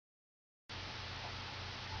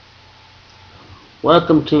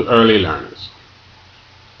Welcome to Early Learners,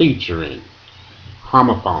 featuring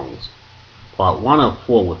Homophones, Part 1 of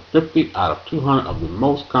 4 with 50 out of 200 of the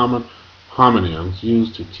most common homonyms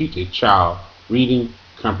used to teach a child reading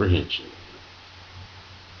comprehension.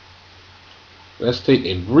 Let's take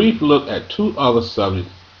a brief look at two other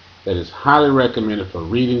subjects that is highly recommended for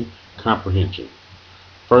reading comprehension.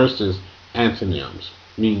 First is antonyms,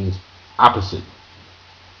 means opposite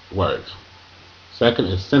words. Second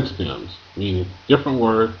is synonyms, meaning different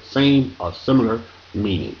words, same or similar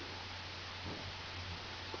meaning.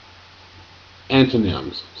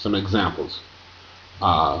 Antonyms, some examples.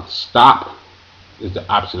 Stop is the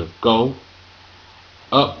opposite of go.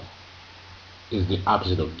 Up is the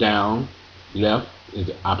opposite of down. Left is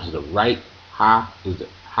the opposite of right. High is the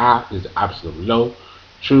opposite of low.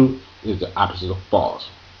 True is the opposite of false.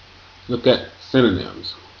 Look at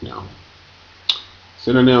synonyms now.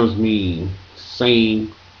 Synonyms mean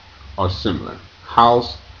same or similar.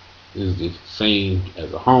 House is the same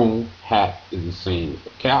as a home. Hat is the same as a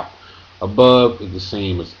cap. Above is the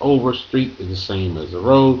same as over. Street is the same as a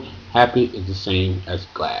road. Happy is the same as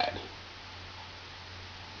glad.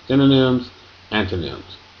 Synonyms,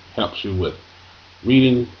 antonyms helps you with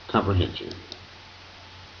reading comprehension.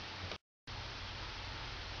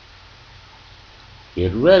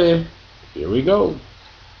 Get ready. Here we go.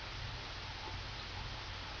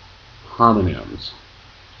 Homonyms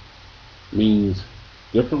means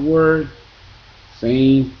different word,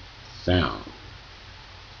 same sound.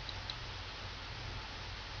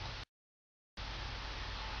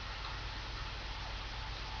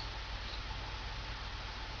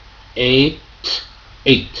 Ate.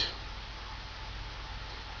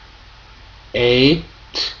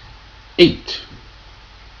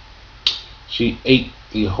 She ate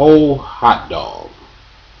the whole hot dog.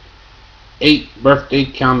 8 birthday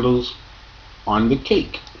candles on the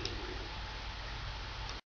cake.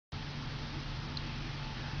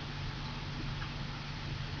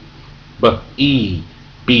 B.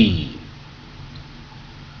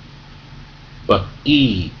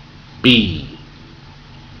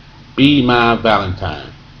 Be my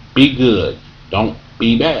Valentine. Be good. Don't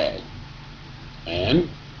be bad. And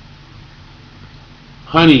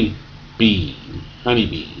honeybees.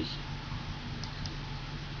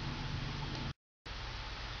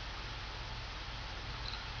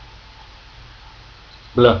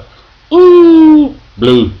 Blah. Ooh,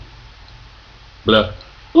 blue. Blah.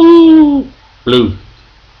 Ooh, blue.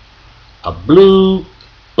 A blue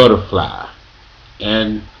butterfly.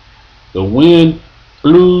 And the wind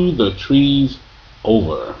blew the trees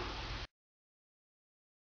over.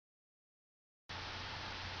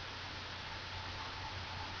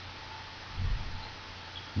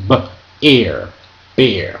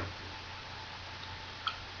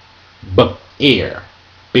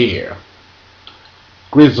 Bear.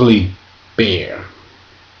 Grizzly bear.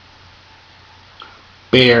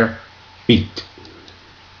 Bare feet.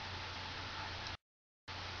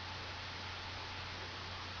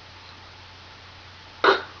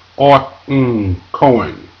 Coin.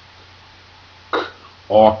 Coin.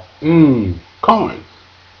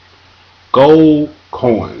 Gold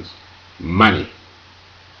coins. Money.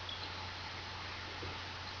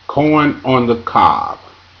 Corn on the cob.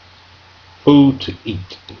 Food to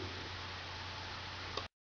eat.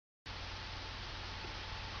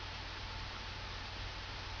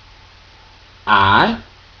 I.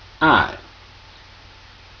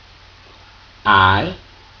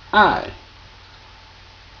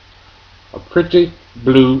 A pretty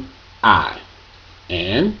blue eye.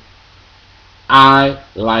 And I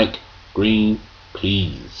like green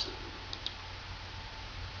peas.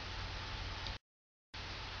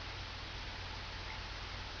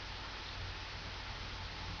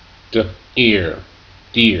 Dear.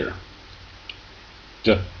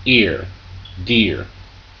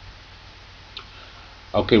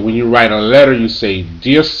 Okay, when you write a letter, you say,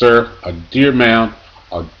 Dear Sir, or Dear Ma'am,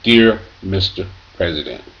 or Dear Mr.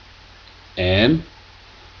 President. And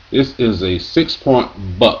this is a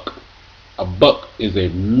 6-point buck. A buck is a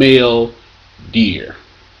male deer.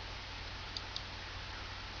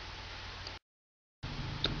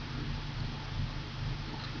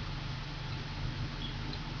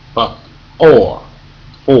 For.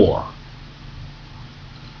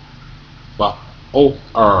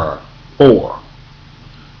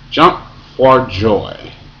 Jump for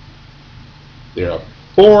joy. There are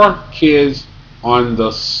 4 kids on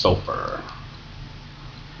the sofa.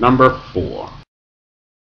 Number 4.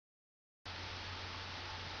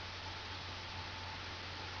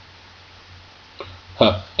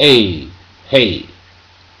 Hey.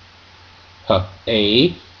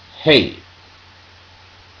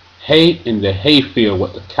 hay in the hayfield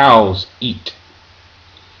what the cows eat.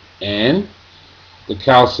 And the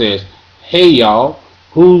cow says, hey y'all,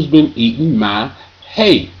 who's been eating my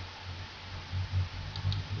hay?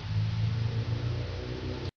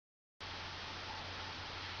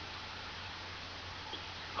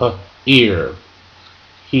 Her ear,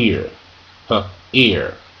 here. Her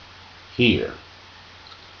ear, here.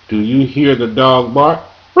 Do you hear the dog bark?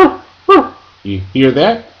 You hear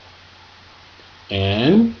that?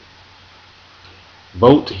 And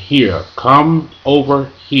boat here, come over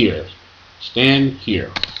here, stand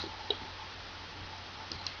here.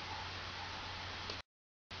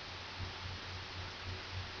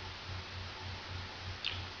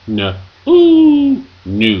 New.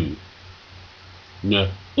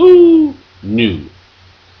 New.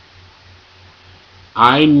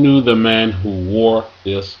 I knew the man who wore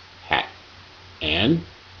this hat. And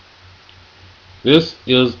this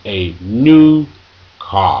is a new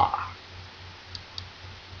car.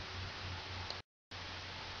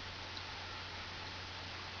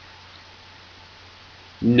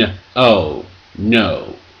 No.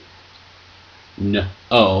 No.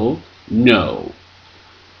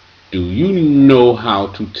 Do you know how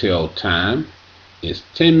to tell time? It's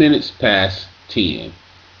 10 minutes past 10.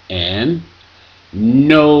 And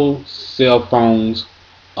no cell phones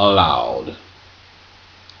allowed.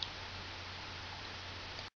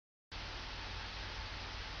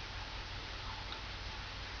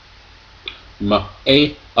 Mail.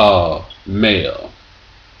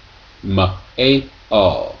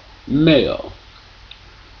 Mail.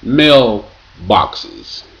 Mail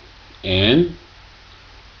boxes. And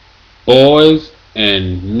boys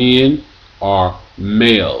and men are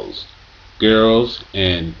males. Girls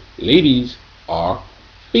and ladies are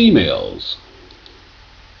females.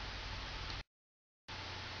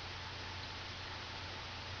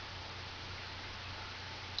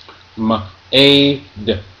 Maid.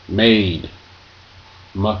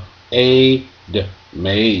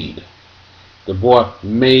 The boy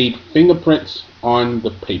made fingerprints on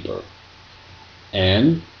the paper.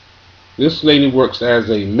 And this lady works as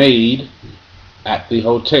a maid at the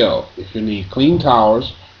hotel. If you need clean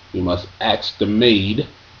towels, you must ask the maid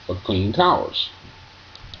for clean towels.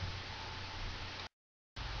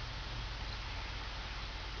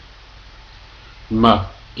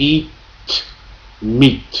 Eat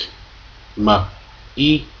meat.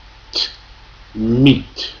 Eat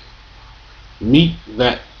meat. Meat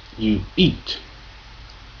that you eat.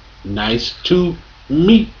 Nice to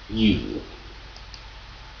meet you.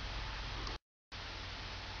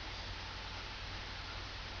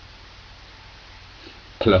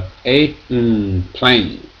 Plane.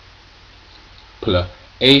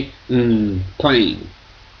 Plane.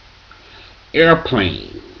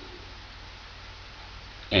 Airplane.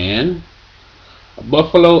 And a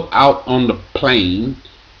buffalo out on the plain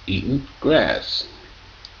eating grass.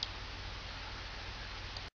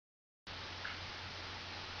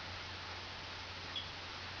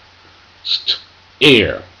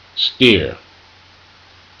 Steer.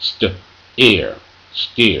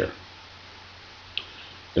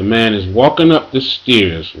 The man is walking up the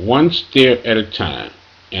stairs, one stair at a time,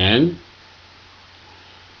 and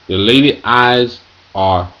the lady's eyes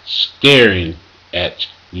are staring at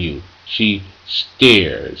you. She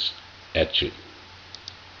stares at you.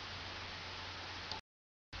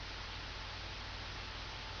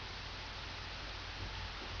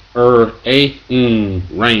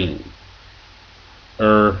 Rain.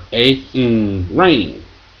 Rain.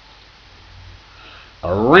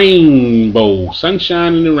 A rainbow,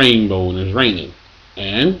 sunshine in the rainbow, and it's raining.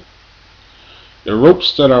 And the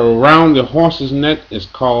ropes that are around the horse's neck is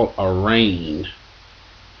called a rein.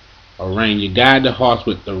 A rein. You guide the horse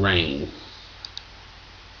with the rein.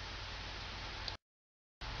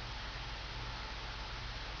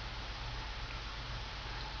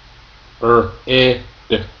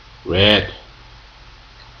 Red. Red.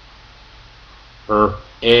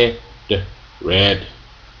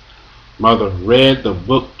 Mother read the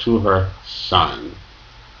book to her son.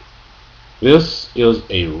 This is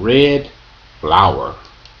a red flower.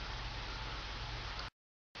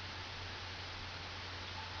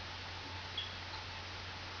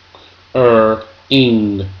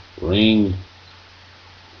 Ring. Ring.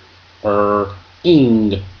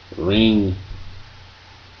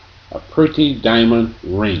 A pretty diamond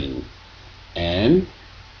ring. And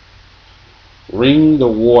wring the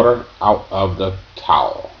water out of the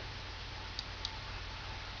towel.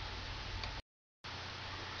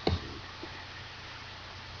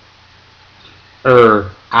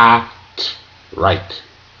 Act right.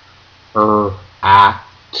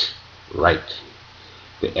 Act right.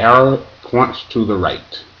 The arrow points to the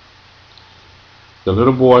right. The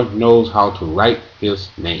little boy knows how to write his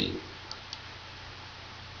name.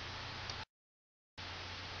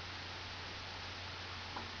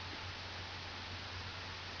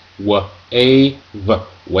 Wave,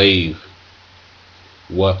 wave.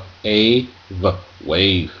 Wave,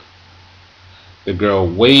 wave. The girl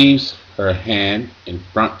waves her hand in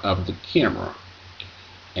front of the camera,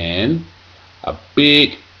 and a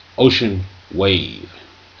big ocean wave.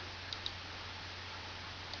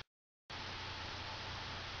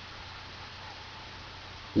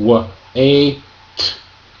 Wait,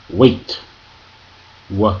 wait.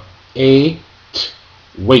 Wait,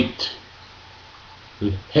 wait.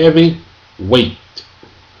 Heavy weight.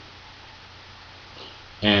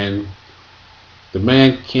 And the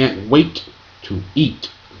man can't wait to eat.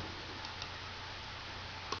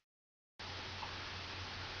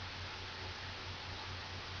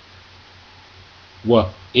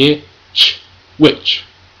 Which,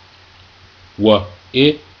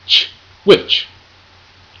 which. Which.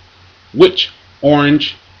 Which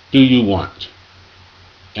orange do you want?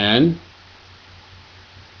 And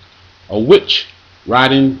a witch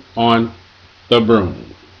riding on the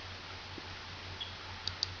broom.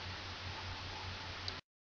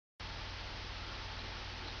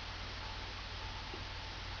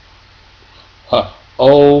 Ho.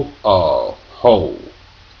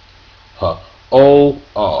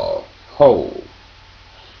 Ho.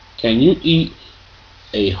 Can you eat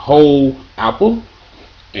a whole apple?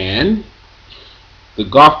 And the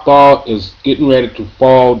golf ball is getting ready to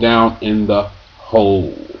fall down in the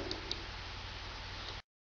hole.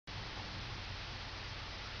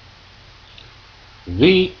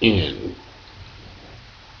 The end.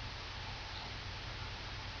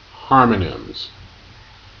 Homonyms.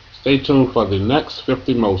 Stay tuned for the next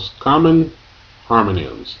 50 most common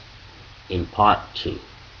homonyms in part 2.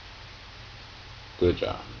 Good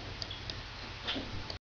job.